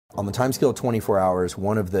On the time scale of 24 hours,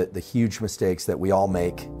 one of the huge mistakes that we all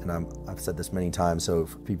make, and I've said this many times, so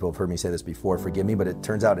if people have heard me say this before, forgive me, but it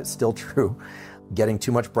turns out it's still true. Getting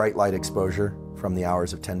too much bright light exposure from the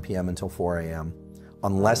hours of 10 p.m. until 4 a.m.,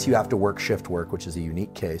 unless you have to work shift work, which is a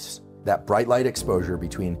unique case, that bright light exposure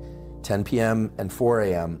between 10 p.m. and 4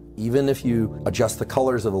 a.m., even if you adjust the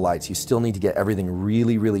colors of the lights, you still need to get everything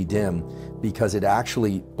really, really dim because it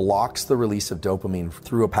actually blocks the release of dopamine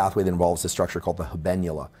through a pathway that involves a structure called the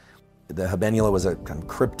habenula. The habenula was a kind of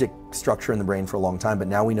cryptic structure in the brain for a long time, but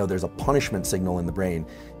now we know there's a punishment signal in the brain.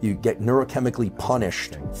 You get neurochemically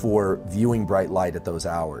punished for viewing bright light at those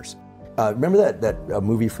hours. Remember that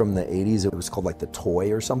movie from the 80s? It was called like The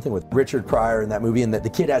Toy or something with Richard Pryor in that movie, and the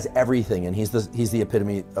kid has everything, and he's the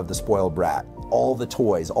epitome of the spoiled brat. All the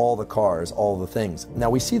toys, all the cars, all the things.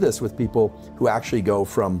 Now we see this with people who actually go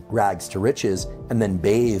from rags to riches and then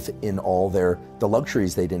bathe in all the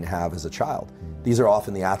luxuries they didn't have as a child. These are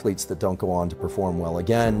often the athletes that don't go on to perform well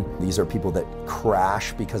again. These are people that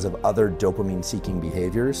crash because of other dopamine-seeking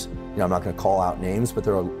behaviors. You know, I'm not going to call out names, but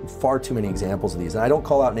there are far too many examples of these. And I don't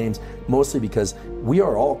call out names mostly because we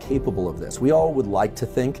are all capable of this. We all would like to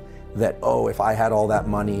think that, oh, if I had all that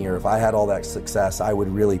money or if I had all that success, I would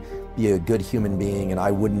really be a good human being and I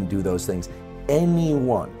wouldn't do those things.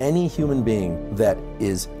 Any human being that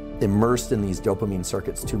is immersed in these dopamine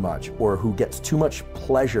circuits too much, or who gets too much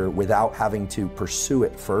pleasure without having to pursue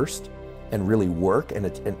it first and really work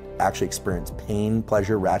and actually experience pain,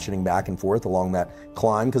 pleasure, ratcheting back and forth along that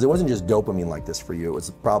climb, because it wasn't just dopamine like this for you, it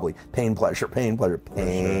was probably pain, pleasure, pain, pleasure,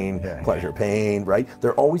 pain, pleasure, pain, right?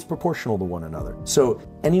 They're always proportional to one another. So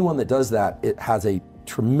anyone that does that, it has a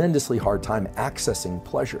tremendously hard time accessing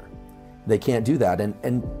pleasure. They can't do that.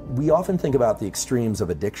 And we often think about the extremes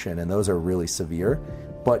of addiction, and those are really severe.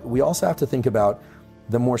 But we also have to think about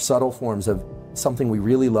the more subtle forms of something we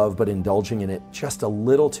really love, but indulging in it just a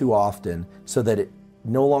little too often so that it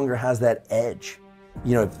no longer has that edge.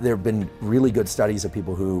 You know, there have been really good studies of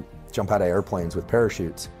people who jump out of airplanes with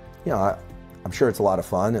parachutes. You know, I'm sure it's a lot of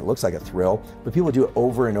fun. It looks like a thrill, but people who do it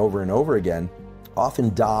over and over and over again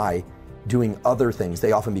often die doing other things.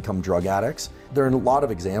 They often become drug addicts. There are a lot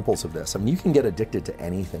of examples of this. I mean, you can get addicted to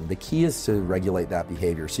anything. The key is to regulate that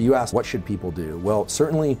behavior. So you ask, what should people do? Well,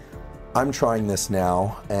 certainly I'm trying this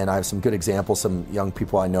now, and I have some good examples. Some young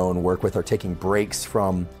people I know and work with are taking breaks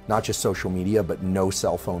from not just social media, but no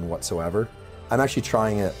cell phone whatsoever. I'm actually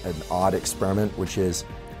trying an odd experiment, which is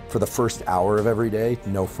for the first hour of every day,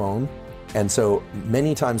 no phone. And so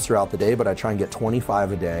many times throughout the day, but I try and get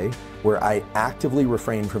 25 a day, where I actively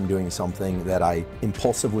refrain from doing something that I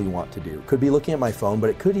impulsively want to do. Could be looking at my phone, but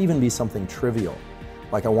it could even be something trivial.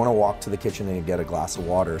 Like I want to walk to the kitchen and get a glass of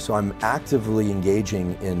water. So I'm actively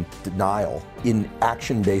engaging in denial, in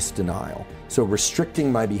action-based denial. So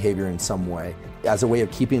restricting my behavior in some way as a way of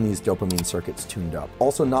keeping these dopamine circuits tuned up.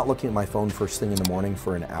 Also not looking at my phone first thing in the morning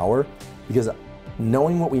for an hour, because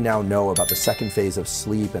knowing what we now know about the second phase of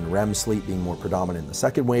sleep and REM sleep being more predominant, the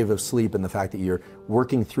second wave of sleep, and the fact that you're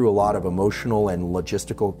working through a lot of emotional and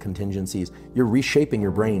logistical contingencies, you're reshaping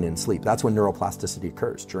your brain in sleep. That's when neuroplasticity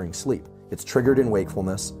occurs, during sleep. It's triggered in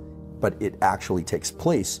wakefulness, but it actually takes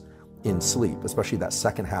place in sleep, especially that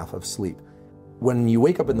second half of sleep. When you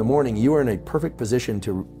wake up in the morning, you are in a perfect position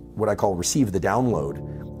to what I call receive the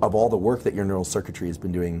download of all the work that your neural circuitry has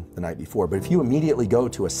been doing the night before. But if you immediately go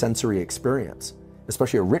to a sensory experience,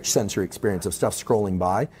 especially a rich sensory experience of stuff scrolling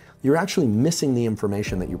by, you're actually missing the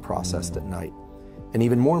information that you processed at night. And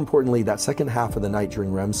even more importantly, that second half of the night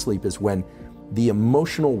during REM sleep is when the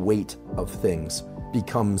emotional weight of things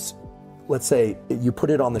becomes, let's say, you put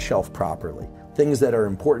it on the shelf properly. Things that are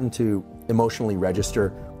important to emotionally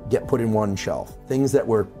register get put in one shelf. Things that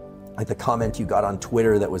were, like the comment you got on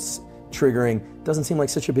Twitter that was triggering, doesn't seem like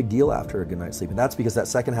such a big deal after a good night's sleep. And that's because that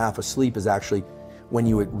second half of sleep is actually when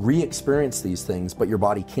you re-experience these things, but your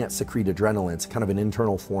body can't secrete adrenaline. It's kind of an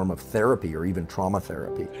internal form of therapy or even trauma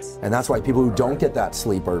therapy. And that's why people who don't get that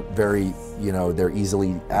sleep are very, they're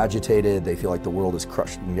easily agitated. They feel like the world is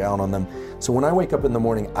crushing down on them. So when I wake up in the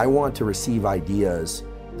morning, I want to receive ideas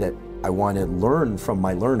that I want to learn from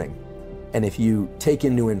my learning. And if you take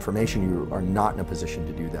in new information, you are not in a position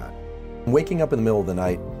to do that. Waking up in the middle of the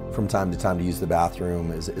night from time to time to use the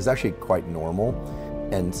bathroom is actually quite normal.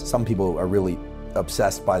 And some people are really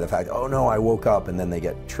obsessed by the fact, oh no, I woke up, and then they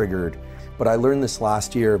get triggered. But I learned this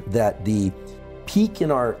last year that the peak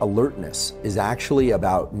in our alertness is actually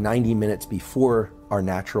about 90 minutes before our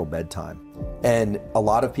natural bedtime. And a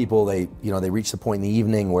lot of people, they reach the point in the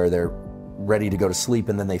evening where they're ready to go to sleep,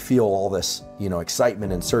 and then they feel all this,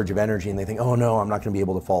 excitement and surge of energy, and they think, oh no, I'm not going to be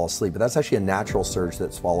able to fall asleep. But that's actually a natural surge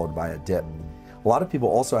that's followed by a dip. A lot of people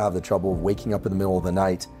also have the trouble of waking up in the middle of the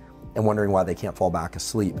night and wondering why they can't fall back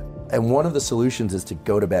asleep. And one of the solutions is to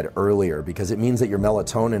go to bed earlier, because it means that your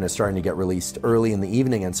melatonin is starting to get released early in the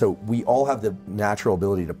evening. And so we all have the natural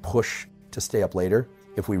ability to push to stay up later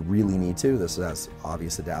if we really need to. This has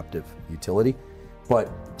obvious adaptive utility. But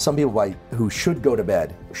some people who should go to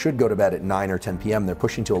bed at 9 or 10 p.m. They're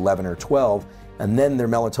pushing to 11 or 12, and then their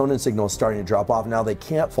melatonin signal is starting to drop off. Now they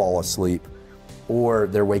can't fall asleep, or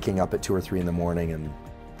they're waking up at 2 or 3 in the morning and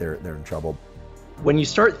they're in trouble. When you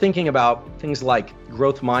start thinking about things like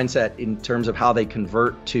growth mindset in terms of how they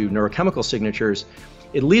convert to neurochemical signatures,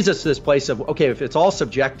 it leads us to this place of, okay, if it's all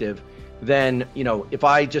subjective, then, if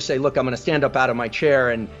I just say, look, I'm going to stand up out of my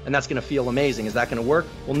chair and that's going to feel amazing, is that going to work?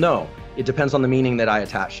 Well, no. It depends on the meaning that I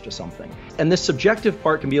attach to something. And this subjective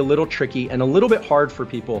part can be a little tricky and a little bit hard for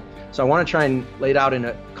people. So I want to try and lay it out in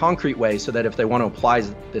a concrete way so that if they want to apply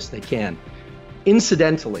this, they can.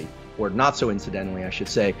 Incidentally, or not so incidentally, I should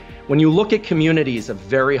say, when you look at communities of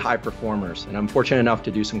very high performers, and I'm fortunate enough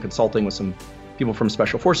to do some consulting with some people from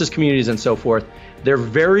special forces communities and so forth, they're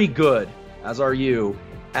very good, as are you,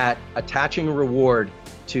 at attaching a reward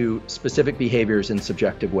to specific behaviors in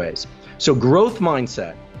subjective ways. So growth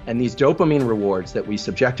mindset and these dopamine rewards that we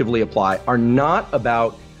subjectively apply are not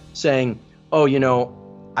about saying, oh,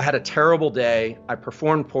 I had a terrible day, I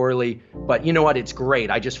performed poorly, but you know what, it's great,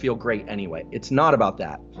 I just feel great anyway. It's not about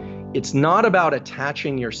that. It's not about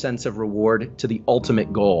attaching your sense of reward to the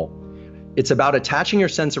ultimate goal. It's about attaching your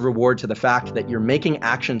sense of reward to the fact that you're making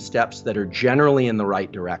action steps that are generally in the right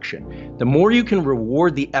direction. The more you can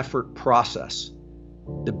reward the effort process,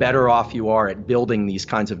 the better off you are at building these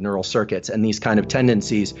kinds of neural circuits and these kind of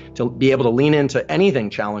tendencies to be able to lean into anything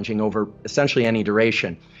challenging over essentially any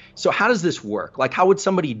duration. So how does this work? Like, how would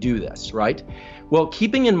somebody do this, right? Well,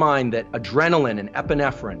 keeping in mind that adrenaline and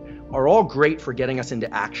epinephrine are all great for getting us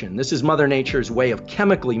into action. This is Mother Nature's way of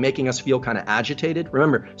chemically making us feel kind of agitated.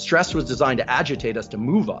 Remember, stress was designed to agitate us, to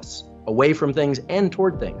move us away from things and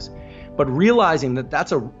toward things. But realizing that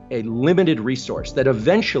that's a limited resource, that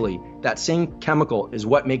eventually that same chemical is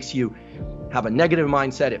what makes you have a negative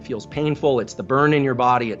mindset. It feels painful. It's the burn in your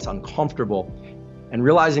body. It's uncomfortable. And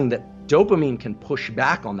realizing that dopamine can push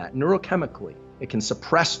back on that neurochemically. It can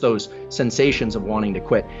suppress those sensations of wanting to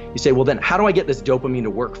quit. You say, well, then how do I get this dopamine to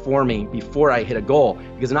work for me before I hit a goal?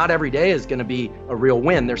 Because not every day is going to be a real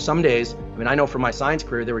win. There's some days, I know from my science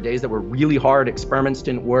career, there were days that were really hard, experiments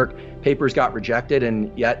didn't work, papers got rejected,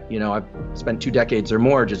 and yet, I've spent 2 decades or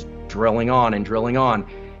more just drilling on.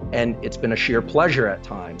 And it's been a sheer pleasure at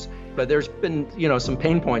times. But there's been, some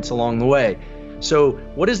pain points along the way. So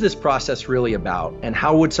what is this process really about, and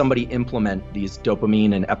how would somebody implement these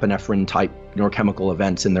dopamine and epinephrine type neurochemical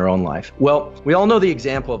events in their own life? Well, we all know the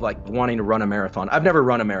example of wanting to run a marathon. I've never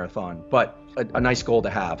run a marathon, but a nice goal to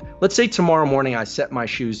have. Let's say tomorrow morning I set my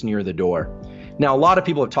shoes near the door. Now, a lot of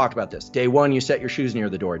people have talked about this. Day 1, you set your shoes near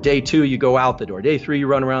the door. Day 2, you go out the door. Day 3, you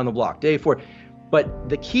run around the block. Day 4. But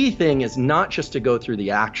the key thing is not just to go through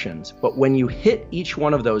the actions, but when you hit each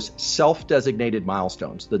one of those self-designated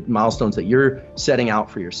milestones, the milestones that you're setting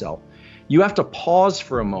out for yourself, you have to pause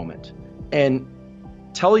for a moment and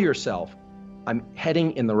tell yourself, I'm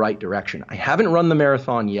heading in the right direction. I haven't run the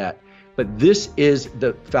marathon yet, but this is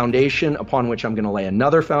the foundation upon which I'm going to lay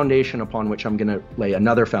another foundation, upon which I'm going to lay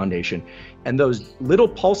another foundation. And those little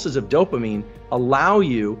pulses of dopamine allow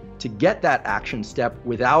you to get that action step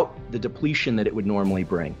without the depletion that it would normally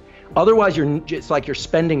bring. Otherwise, it's like you're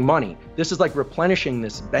spending money. This is like replenishing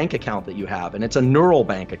this bank account that you have, and it's a neural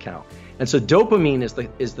bank account. And so dopamine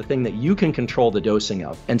is the thing that you can control the dosing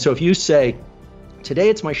of. And so if you say, today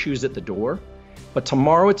it's my shoes at the door, but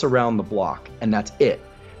tomorrow it's around the block, and that's it.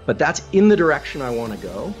 But that's in the direction I want to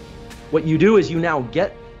go. What you do is you now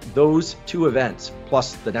get those 2 events,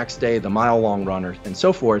 plus the next day, the mile-long runner, and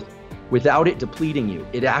so forth, without it depleting you.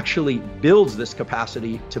 It actually builds this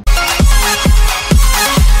capacity to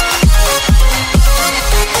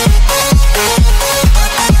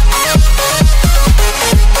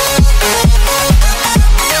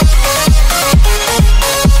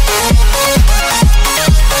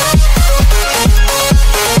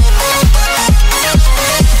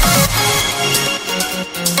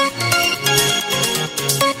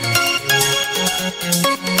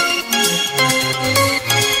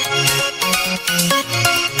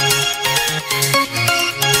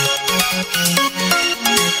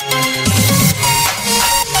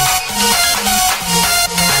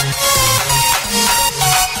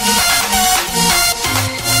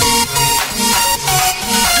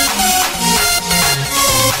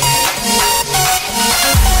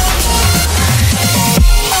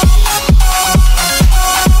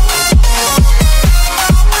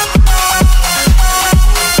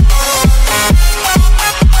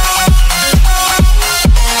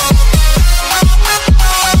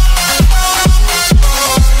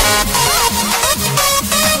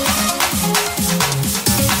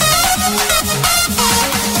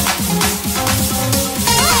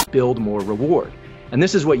build more reward. And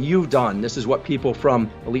this is what you've done. This is what people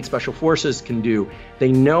from elite special forces can do.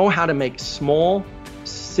 They know how to make small,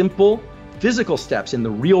 simple, physical steps in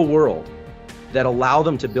the real world that allow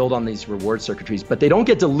them to build on these reward circuitries, but they don't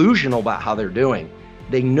get delusional about how they're doing.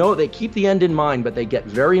 They know, they keep the end in mind, but they get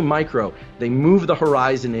very micro. They move the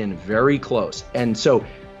horizon in very close. And so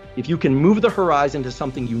if you can move the horizon to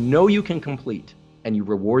something you know you can complete and you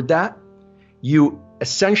reward that, you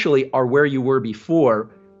essentially are where you were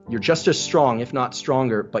before. You're just as strong, if not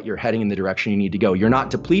stronger, but you're heading in the direction you need to go. You're not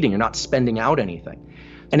depleting, you're not spending out anything.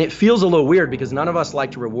 And it feels a little weird because none of us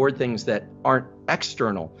like to reward things that aren't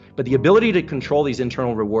external, but the ability to control these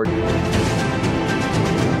internal rewards.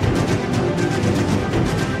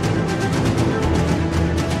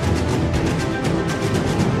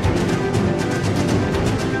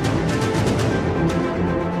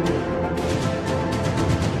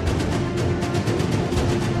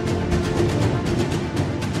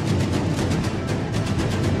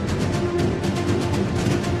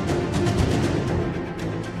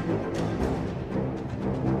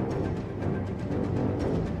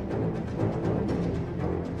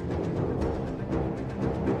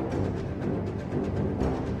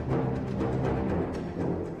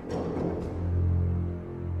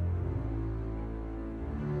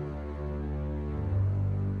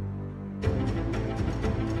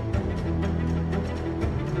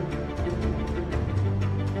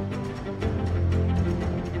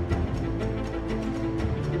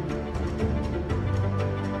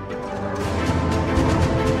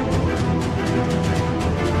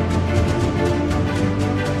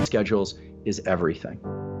 Schedules is everything.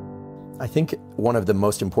 I think one of the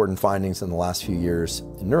most important findings in the last few years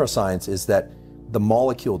in neuroscience is that the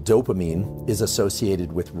molecule dopamine is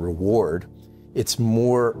associated with reward. It's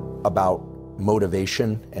more about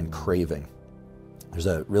motivation and craving. There's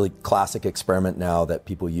a really classic experiment now that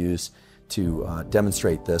people use to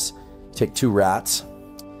demonstrate this. Take two rats,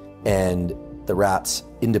 and the rats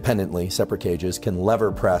independently, separate cages, can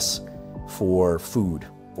lever press for food,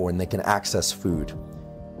 and they can access food.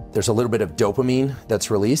 There's a little bit of dopamine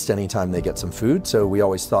that's released anytime they get some food. So we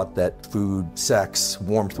always thought that food, sex,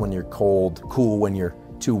 warmth when you're cold, cool when you're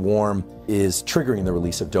too warm is triggering the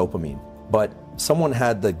release of dopamine. But someone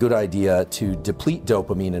had the good idea to deplete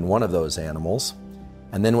dopamine in one of those animals.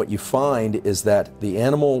 And then what you find is that the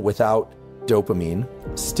animal without dopamine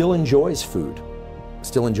still enjoys food,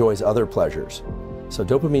 still enjoys other pleasures. So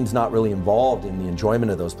dopamine's not really involved in the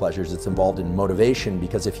enjoyment of those pleasures, it's involved in motivation,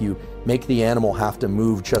 because if you make the animal have to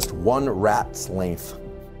move just one rat's length,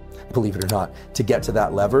 believe it or not, to get to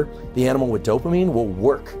that lever, the animal with dopamine will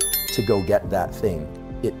work to go get that thing.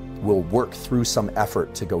 It will work through some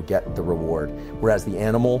effort to go get the reward. Whereas the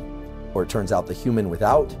animal, or it turns out the human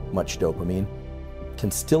without much dopamine,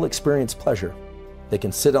 can still experience pleasure. They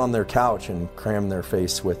can sit on their couch and cram their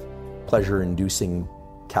face with pleasure-inducing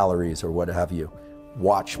calories or what have you.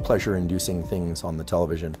 Watch pleasure-inducing things on the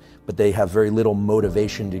television, but they have very little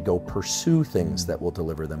motivation to go pursue things that will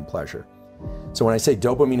deliver them pleasure. So when I say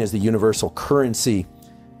dopamine is the universal currency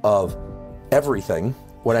of everything,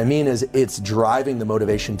 what I mean is it's driving the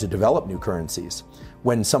motivation to develop new currencies.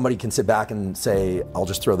 When somebody can sit back and say, I'll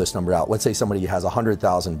just throw this number out, let's say somebody has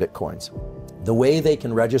 100,000 Bitcoins. The way they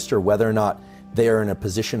can register whether or not they are in a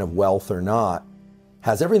position of wealth or not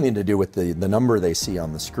has everything to do with the number they see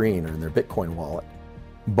on the screen or in their Bitcoin wallet.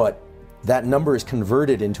 But that number is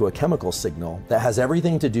converted into a chemical signal that has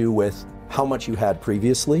everything to do with how much you had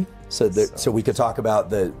previously. So we could talk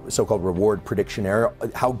about the so-called reward prediction error.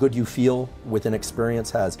 How good you feel with an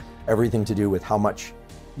experience has everything to do with how much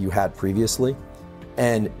you had previously.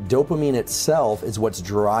 And dopamine itself is what's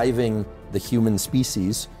driving the human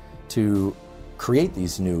species to create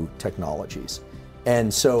these new technologies.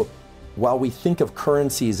 And so while we think of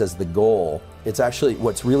currencies as the goal, it's actually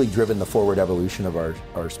what's really driven the forward evolution of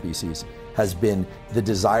our species has been the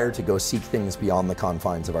desire to go seek things beyond the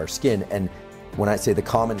confines of our skin. And when I say the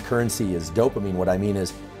common currency is dopamine, what I mean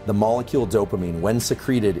is the molecule dopamine, when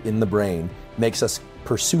secreted in the brain, makes us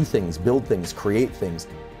pursue things, build things, create things,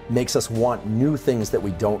 makes us want new things that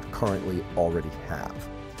we don't currently already have.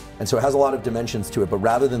 And so it has a lot of dimensions to it, but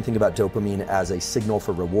rather than think about dopamine as a signal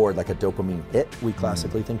for reward, like a dopamine hit, we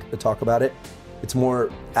classically talk about it, it's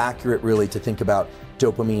more accurate really to think about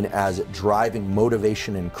dopamine as driving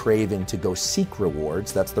motivation and craving to go seek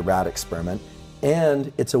rewards. That's the rat experiment.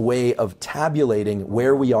 And it's a way of tabulating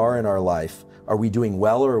where we are in our life. Are we doing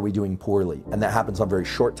well or are we doing poorly? And that happens on very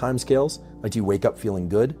short time scales. Like, do you wake up feeling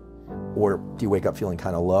good? Or do you wake up feeling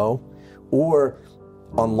kind of low? Or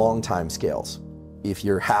on long time scales. if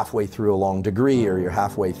you're halfway through a long degree or you're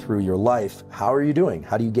halfway through your life, how are you doing?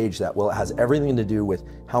 How do you gauge that? Well, it has everything to do with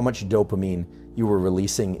how much dopamine you were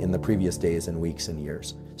releasing in the previous days and weeks and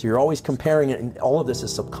years. So you're always comparing it, and all of this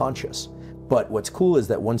is subconscious. But what's cool is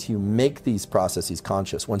that once you make these processes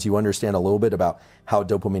conscious, once you understand a little bit about how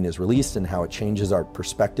dopamine is released and how it changes our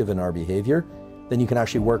perspective and our behavior, then you can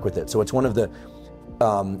actually work with it. So it's one of the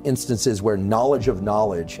instances where knowledge of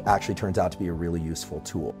knowledge actually turns out to be a really useful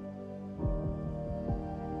tool.